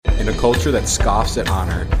In a culture that scoffs at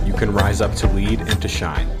honor, you can rise up to lead and to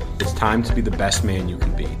shine. It's time to be the best man you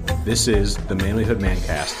can be. This is the Manlyhood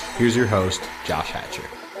Mancast. Here's your host, Josh Hatcher.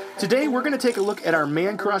 Today, we're going to take a look at our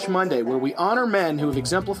Man Crush Monday, where we honor men who have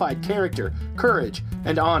exemplified character, courage,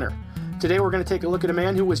 and honor. Today, we're going to take a look at a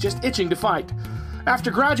man who was just itching to fight.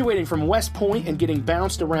 After graduating from West Point and getting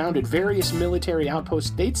bounced around at various military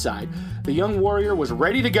outposts stateside, the young warrior was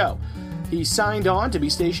ready to go. He signed on to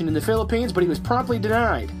be stationed in the Philippines, but he was promptly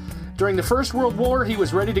denied. During the First World War, he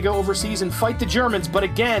was ready to go overseas and fight the Germans, but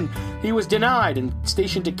again, he was denied and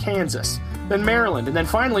stationed to Kansas, then Maryland, and then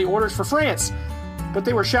finally orders for France. But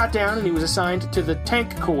they were shot down and he was assigned to the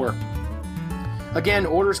Tank Corps. Again,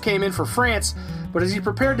 orders came in for France, but as he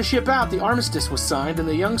prepared to ship out, the armistice was signed and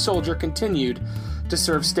the young soldier continued to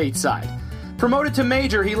serve stateside. Promoted to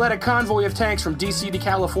major, he led a convoy of tanks from D.C. to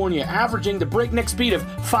California, averaging the breakneck speed of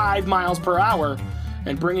 5 miles per hour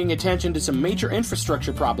and bringing attention to some major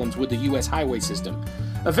infrastructure problems with the U.S. highway system.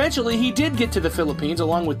 Eventually, he did get to the Philippines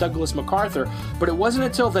along with Douglas MacArthur, but it wasn't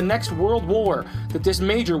until the next World War that this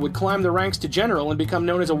major would climb the ranks to general and become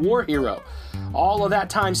known as a war hero. All of that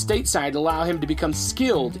time stateside allowed him to become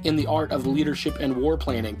skilled in the art of leadership and war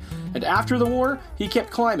planning. And after the war, he kept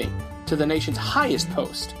climbing to the nation's highest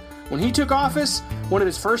post. When he took office, one of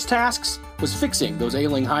his first tasks was fixing those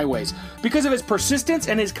ailing highways. Because of his persistence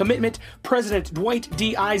and his commitment, President Dwight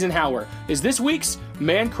D. Eisenhower is this week's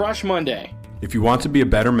Man Crush Monday. If you want to be a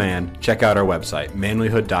better man, check out our website,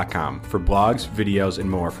 manlyhood.com, for blogs, videos, and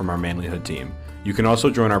more from our Manlyhood team. You can also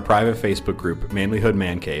join our private Facebook group, Manlyhood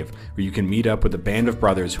Man Cave, where you can meet up with a band of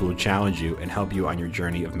brothers who will challenge you and help you on your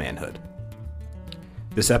journey of manhood.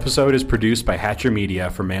 This episode is produced by Hatcher Media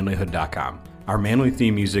for manlyhood.com. Our Manly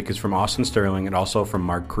theme music is from Austin Sterling and also from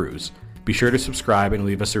Mark Cruz. Be sure to subscribe and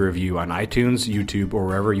leave us a review on iTunes, YouTube, or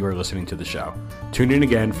wherever you are listening to the show. Tune in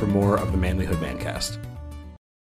again for more of the Manlyhood Mancast.